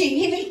preaching,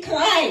 he will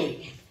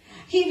cry.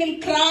 He will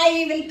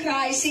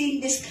cry seeing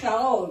this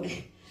crowd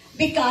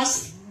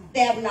because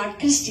they are not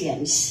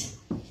Christians.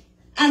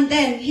 And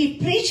then he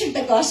preached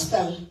the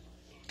gospel.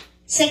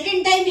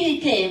 Second time he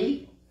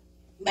came,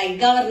 by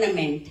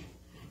government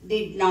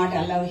did not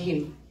allow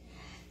him.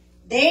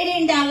 They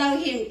didn't allow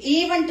him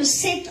even to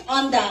sit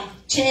on the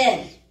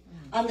chair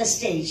on the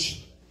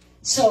stage.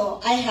 So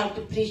I have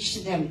to preach to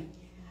them.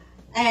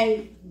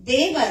 And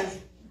they were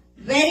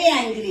very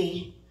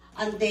angry,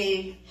 and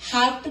they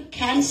have to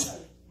cancel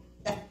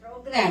the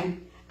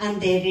program and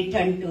they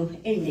return to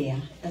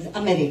India,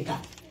 America.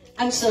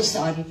 I'm so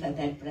sorry for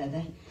that,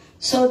 brother.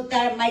 So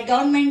that my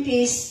government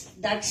is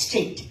that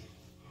strict.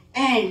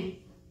 And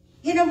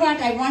you know what,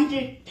 I want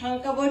to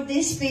talk about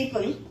these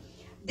people.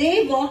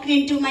 They walked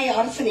into my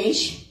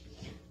orphanage.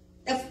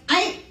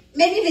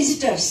 Many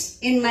visitors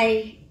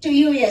to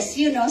US,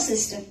 you know,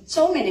 sister,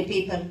 so many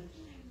people.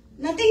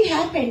 Nothing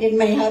happened in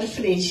my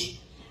orphanage.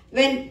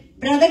 When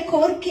Brother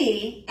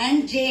Corky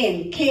and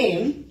Jane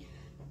came,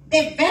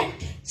 they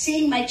wept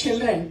seeing my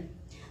children.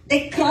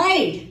 They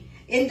cried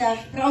in the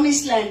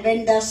promised land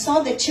when they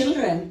saw the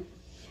children.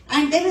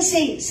 And they were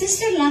saying,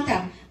 Sister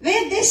Lata,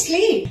 where they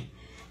sleep?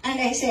 And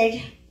I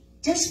said,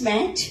 just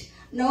mat,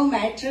 no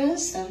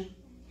mattress,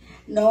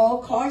 no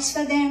cots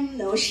for them,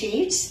 no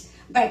sheets,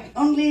 but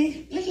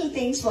only little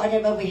things,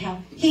 whatever we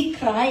have. He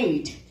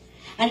cried.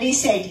 And he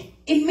said,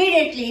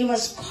 immediately he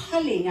was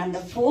calling on the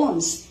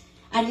phones.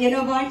 And you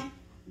know what?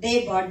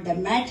 They bought the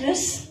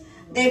mattress,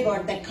 they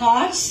bought the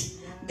cots,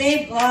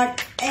 they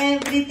bought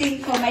everything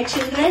for my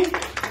children,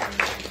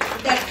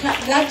 the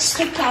rugs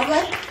to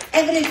cover,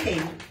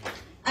 everything.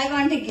 I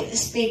want to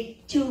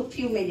speak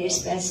few minutes,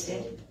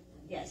 Pastor.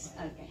 Yes,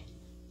 okay.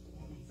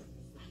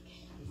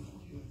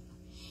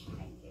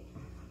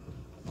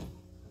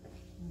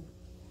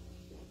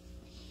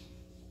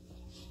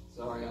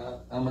 Sorry,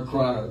 I'm a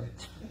crier.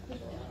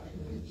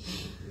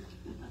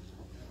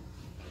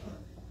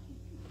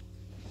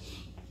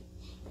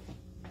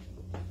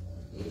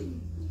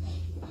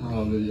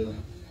 Hallelujah.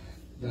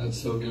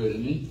 God's so good,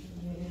 isn't he?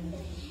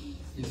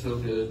 He's so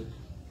good.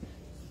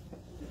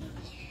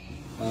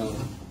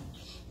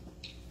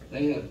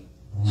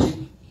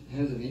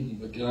 Hasn't even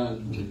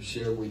begun to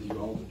share with you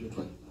all the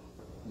different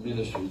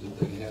ministries that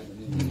they have in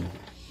India.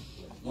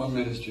 One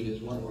ministry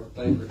is one of our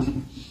favorites,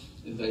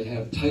 is they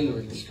have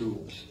tailoring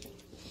schools.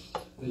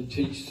 They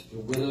teach the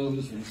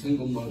widows and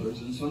single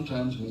mothers, and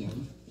sometimes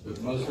men, but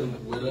mostly the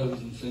widows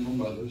and single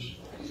mothers.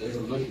 They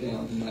are looked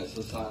down in that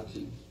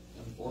society.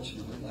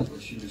 Unfortunately, that's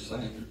what she was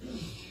saying.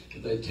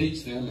 But they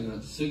teach them in a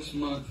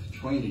 6-month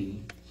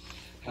training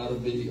how to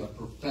be a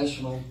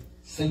professional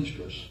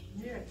seamstress,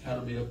 how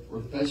to be a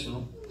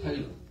professional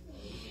tailor.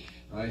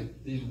 Right?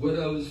 These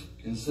widows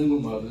and single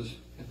mothers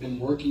have been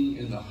working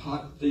in the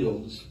hot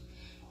fields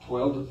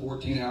 12 to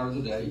 14 hours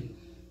a day,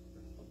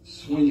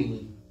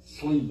 swinging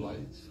sling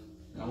blades.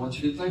 Now, I want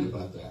you to think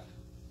about that.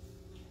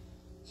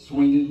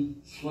 Swinging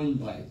sling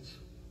blades.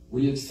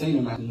 We have seen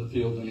them out in the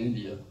field in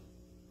India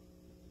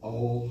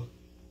all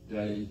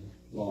day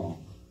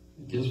long.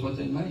 And guess what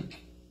they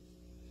make?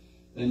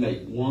 They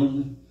make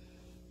 $1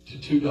 to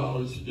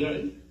 $2 a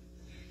day.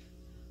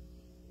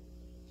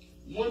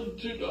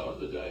 $1 to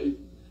 $2 a day.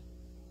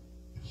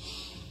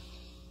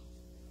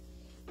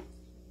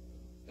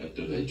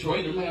 After they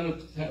train them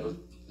how to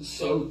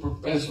sew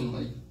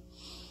professionally,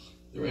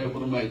 they're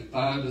able to make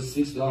 $5 to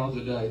 $6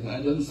 a day. Now,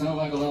 that doesn't sound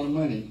like a lot of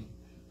money,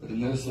 but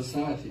in their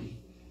society,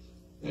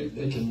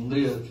 they can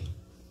live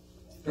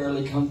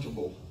fairly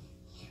comfortable.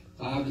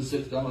 $5 to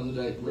 $6 a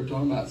day. We're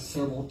talking about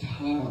several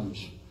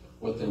times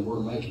what they were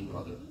making,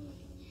 brother.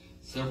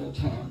 Several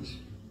times.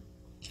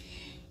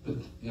 But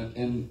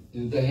and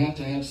they have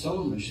to have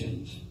sewing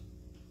machines.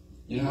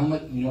 You know how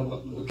much? You know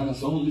what kind of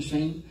sewing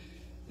machine?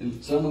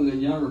 And some of the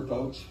younger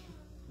folks,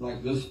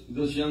 like this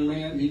young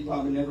man, he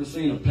probably never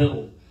seen a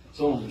pedal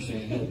sewing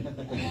machine, have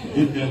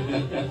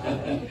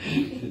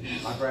he?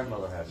 My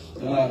grandmother had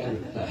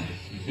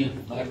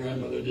one. My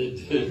grandmother did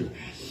too.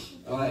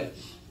 All right.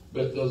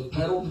 But those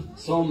pedal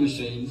sewing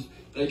machines,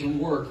 they can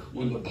work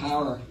when the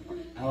power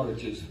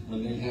outages,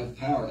 when they have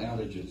power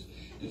outages.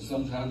 And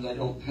sometimes they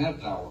don't have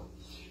power,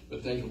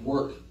 but they can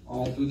work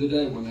all through the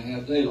day when they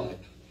have daylight.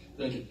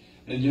 They can,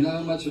 and you know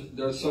how much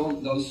those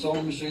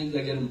sewing machines,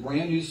 they get a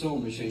brand new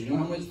sewing machine. You know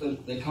how much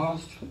they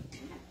cost?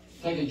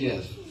 Take a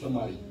guess,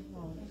 somebody.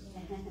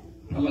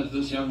 How much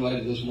this young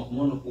lady, this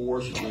wonderful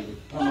worship leader,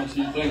 how much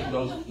do you think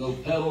those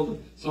pedal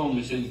sewing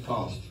machines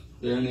cost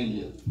there in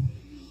India?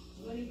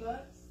 $20.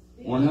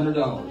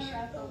 $100.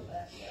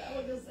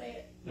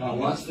 Now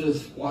watch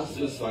this,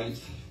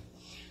 saints.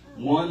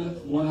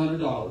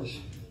 $100.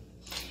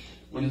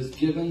 When it's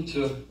given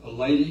to a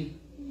lady,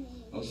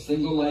 a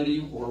single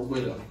lady or a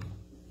widow,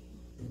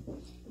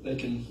 they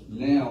can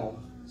now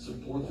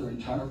support their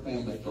entire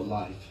family for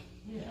life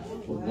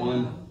for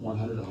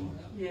 $100.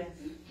 Yes.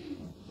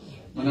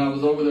 When I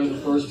was over there the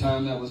first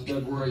time, that was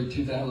February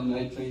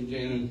 2018,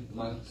 Jan and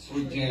my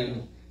sweet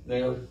Jan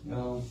there,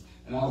 and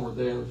I were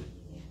there.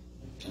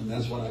 And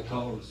that's what I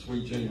call her,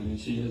 Sweet Jan, and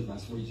she is my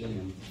Sweet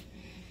Jan.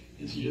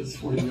 And she is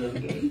sweet every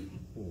day.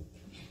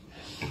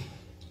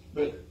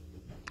 But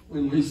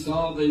when we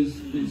saw we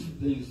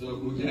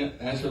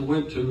actually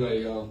went to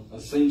a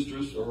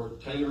seamstress or a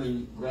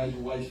tailoring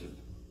graduation.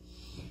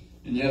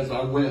 And yes,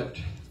 I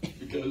wept,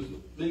 because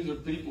these are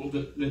people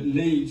that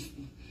need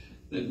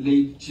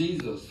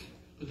Jesus,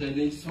 but they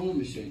need sewing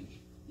machines.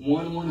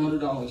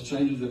 $100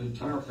 changes their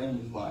entire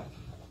family's life.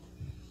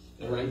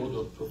 They're able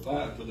to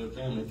provide for their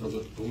family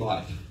for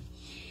life.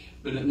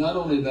 But not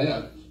only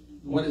that,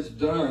 what it's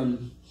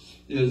done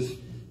is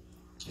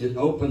it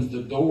opens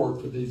the door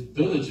for these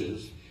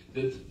villages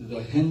that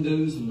the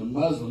Hindus and the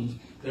Muslims,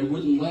 they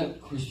wouldn't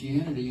let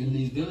Christianity in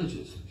these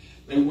villages.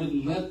 They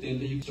wouldn't let them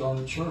to start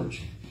a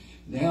church.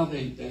 Now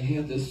they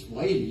have this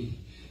lady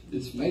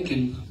that's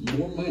making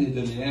more money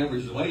than the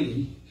average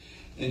lady,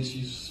 and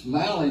she's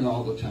smiling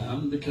all the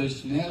time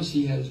because now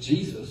she has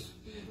Jesus.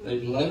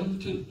 They've led him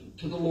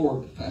to the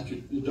Lord, Pastor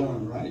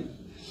Don, right?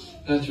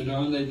 Pastor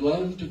Don, they've led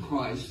him to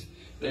Christ.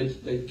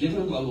 They've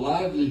given him a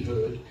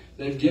livelihood.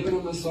 They've given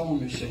him a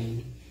sewing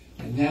machine.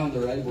 And now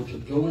they're able to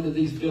go into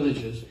these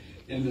villages,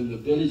 and then the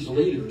village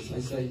leaders,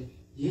 they say,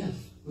 yes,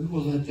 we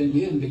will let them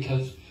in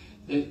because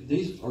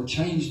these are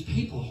changed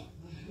people.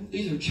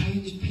 These are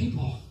changed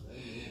people.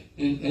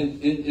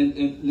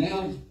 And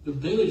now the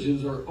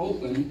villages are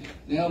open.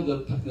 Now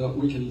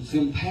we can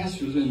send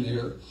pastors in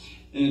there,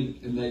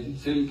 and they can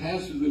send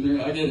pastors in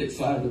there. I get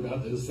excited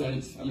about this,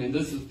 saints. I mean,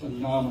 this is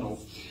phenomenal.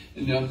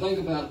 And now think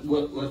about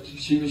what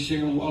she was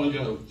sharing a while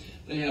ago.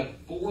 They have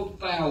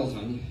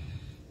 4,000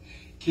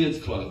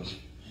 kids clubs.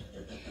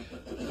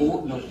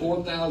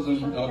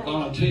 4,000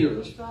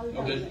 volunteers.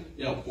 Okay,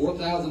 yeah,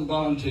 4,000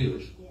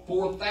 volunteers.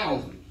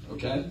 4,000.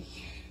 Okay,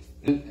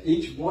 and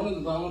each one of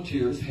the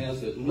volunteers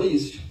has at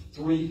least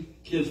 3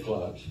 kids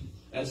clubs.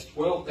 That's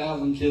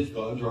 12,000 kids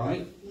clubs,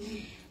 right?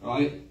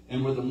 Right,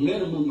 and with a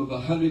minimum of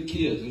 100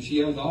 kids, and she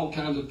has all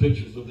kinds of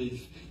pictures of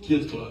these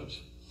kids clubs.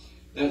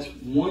 That's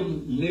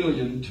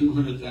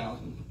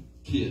 1,200,000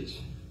 kids.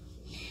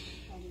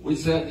 We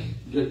said,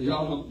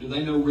 y'all, do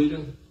they know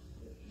Rita?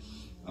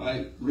 All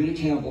right, Rita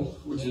Campbell,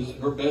 which is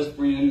her best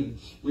friend,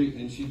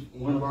 and she's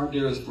one of our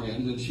dearest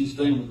friends, and she's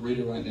staying with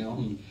Rita right now,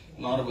 and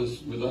a lot of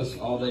us with us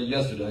all day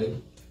yesterday.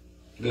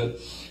 But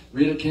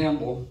Rita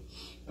Campbell,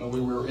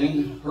 we were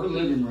in her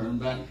living room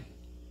back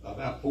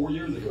about 4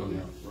 years ago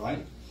now,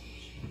 right?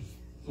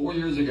 4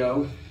 years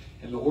ago,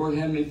 and the Lord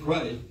had me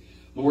pray,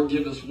 Lord,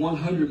 give us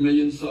 100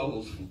 million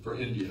souls for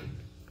India.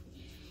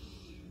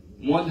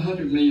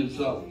 100 million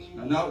souls.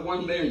 Now, not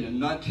 1 million,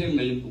 not 10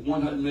 million, but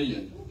 100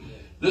 million.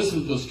 This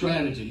is the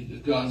strategy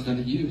that God's going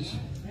to use.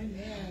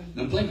 Amen.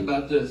 Now think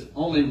about this.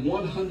 Only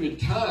 100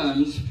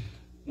 times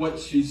what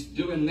she's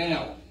doing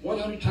now.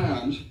 100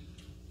 times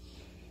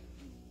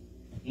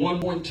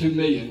 1.2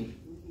 million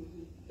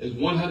is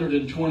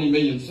 120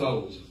 million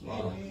souls.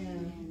 Wow.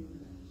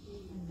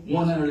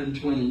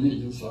 120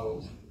 million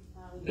souls.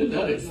 Isn't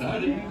that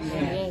exciting?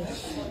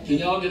 Yes. Can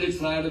y'all get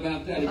excited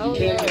about that? If you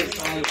can't get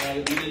excited about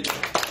it, you need to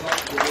talk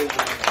to the Lord.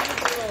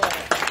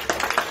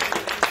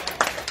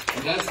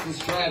 And that's the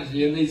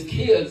strategy. And these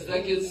kids,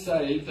 they get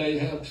saved. They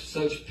have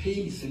such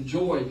peace and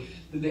joy.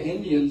 The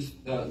Indians,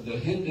 the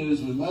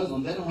Hindus and the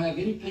Muslims, they don't have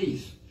any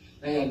peace.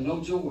 They have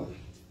no joy.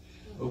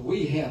 But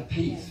we have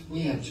peace.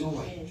 We have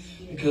joy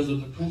because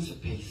of the Prince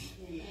of Peace.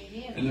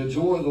 And the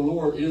joy of the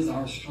Lord is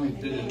our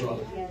strength, isn't it,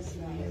 brother?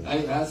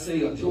 I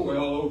see a joy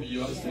all over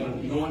you. I see an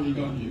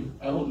anointing on you.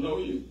 I don't know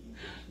you.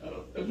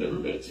 I've never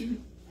met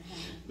you.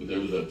 But there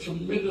was a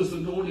tremendous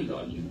anointing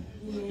on you.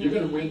 You're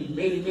going to win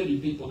many, many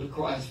people to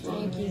Christ,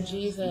 brother. Thank you,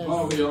 Jesus.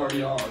 Oh, we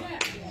already are.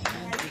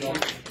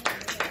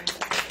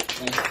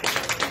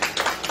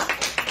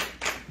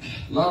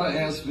 Lata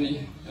asked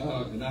me,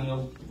 and I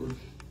know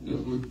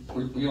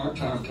we are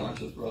time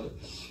conscious, brother,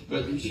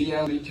 but she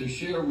asked me to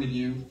share with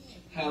you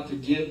how to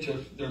give to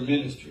their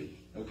ministry,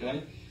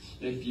 okay?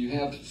 If you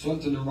have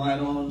something to write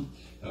on,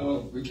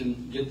 we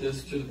can get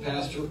this to the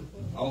pastor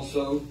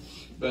also.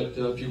 But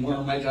if you want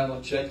to make out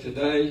a check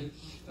today,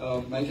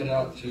 make it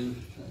out to,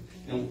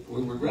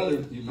 we would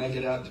rather you make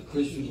it out to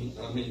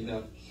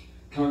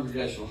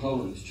Congregational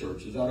Holiness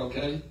Church. Is that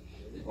okay?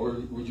 Or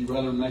would you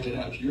rather make it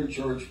out to your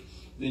church,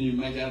 then you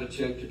make out a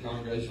check to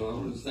Congregational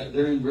Holiness?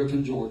 They're in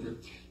Griffin, Georgia.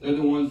 They're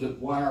the ones that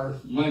wire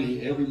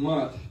money every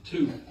month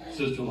to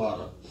Sister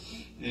Lata.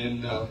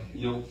 And,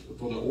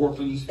 for the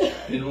orphans,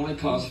 it only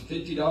costs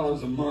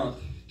 $50 a month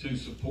to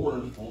support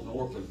an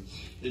orphan.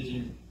 If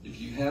you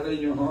have it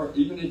in your heart,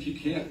 even if you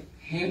can't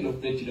handle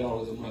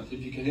 $50 a month,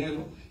 if you can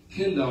handle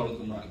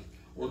 $10 a month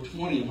or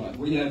 $20 a month.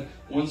 We have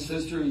one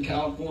sister in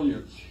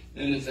California,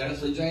 and it's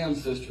Ashley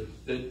Jan's sister,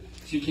 that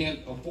she can't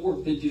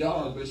afford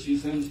 $50, but she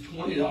sends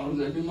 $20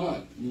 every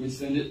month. And we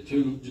send it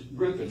to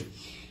Griffin.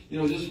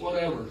 Just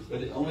whatever.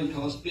 But it only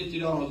costs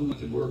 $50 a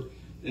month, and we're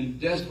in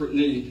desperate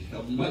need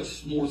of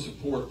much more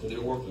support for the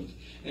orphans.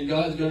 And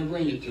God's going to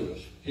bring it to us.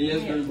 He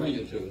is going to bring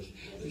it to us.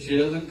 If she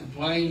doesn't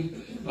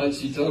complain, like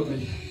she told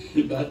me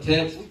by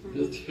text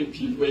just a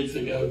few weeks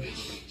ago,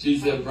 she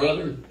said,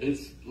 brother,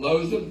 it's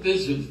loaves of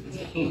fishes.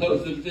 It's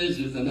loaves of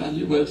fishes. And I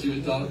knew what she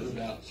was talking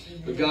about.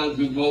 But God's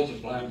been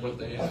multiplying what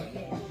they have.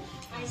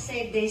 I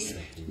said this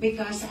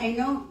because I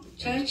know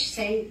church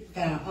sent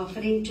the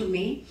offering to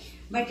me,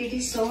 but it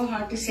is so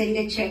hard to send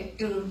a check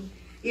to,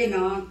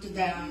 to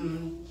the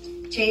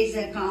Chase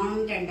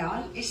account and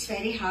all. It's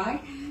very hard.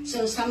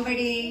 So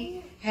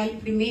somebody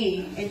helped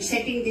me in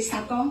setting this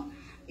account.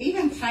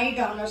 Even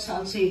 $5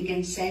 also you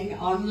can send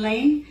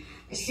online,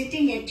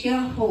 sitting at your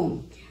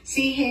home.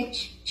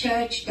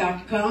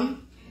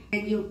 church.com.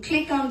 And you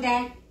click on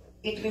that,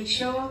 it will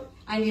show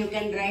and you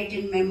can write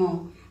in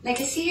memo. Like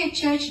a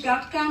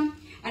church.com,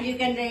 and you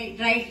can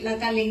write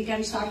Lata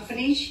Lincoln's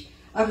orphanage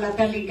or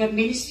Lata Lincoln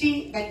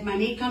ministry. That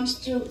money comes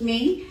to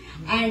me,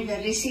 and the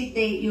receipt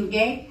you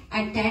get,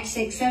 and tax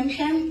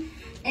exemption,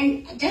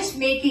 and just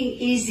making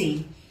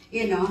easy.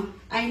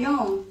 I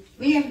know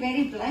we are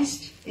very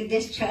blessed in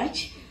this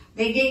church.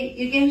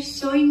 You gave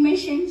sewing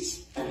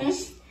machines for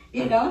us,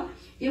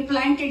 You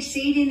planted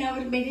seed in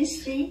our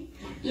ministry.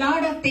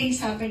 Lot of things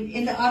happened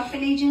in the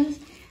orphanages.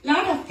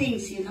 Lot of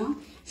things,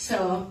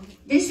 So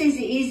this is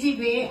the easy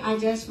way I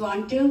just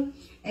want to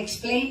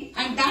explain.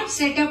 And that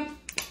setup,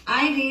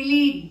 I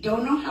really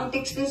don't know how to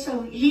explain.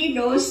 So he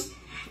knows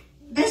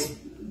this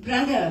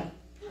brother,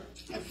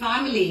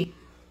 family,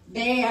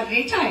 they are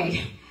retired.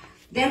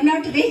 They're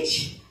not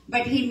rich,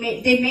 but they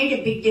made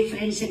a big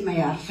difference in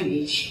my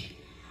orphanage.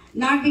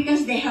 Not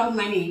because they have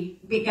money,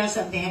 because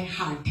of their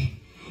heart.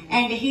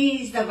 And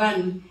he is the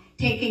one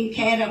taking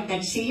care of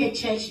that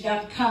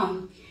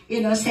church.com,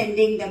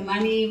 sending the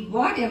money,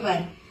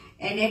 whatever.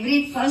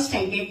 And first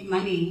I get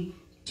money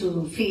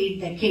to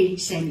feed the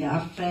kids and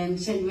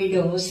orphans and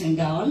widows and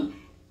all,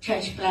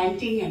 church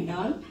planting and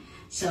all.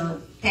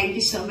 So thank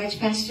you so much,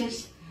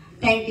 pastors.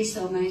 Thank you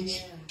so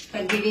much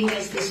for giving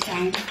us this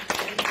time.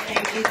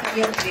 Thank you for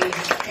your praise.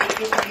 Thank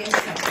you for your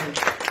support.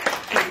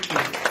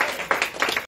 Thank you.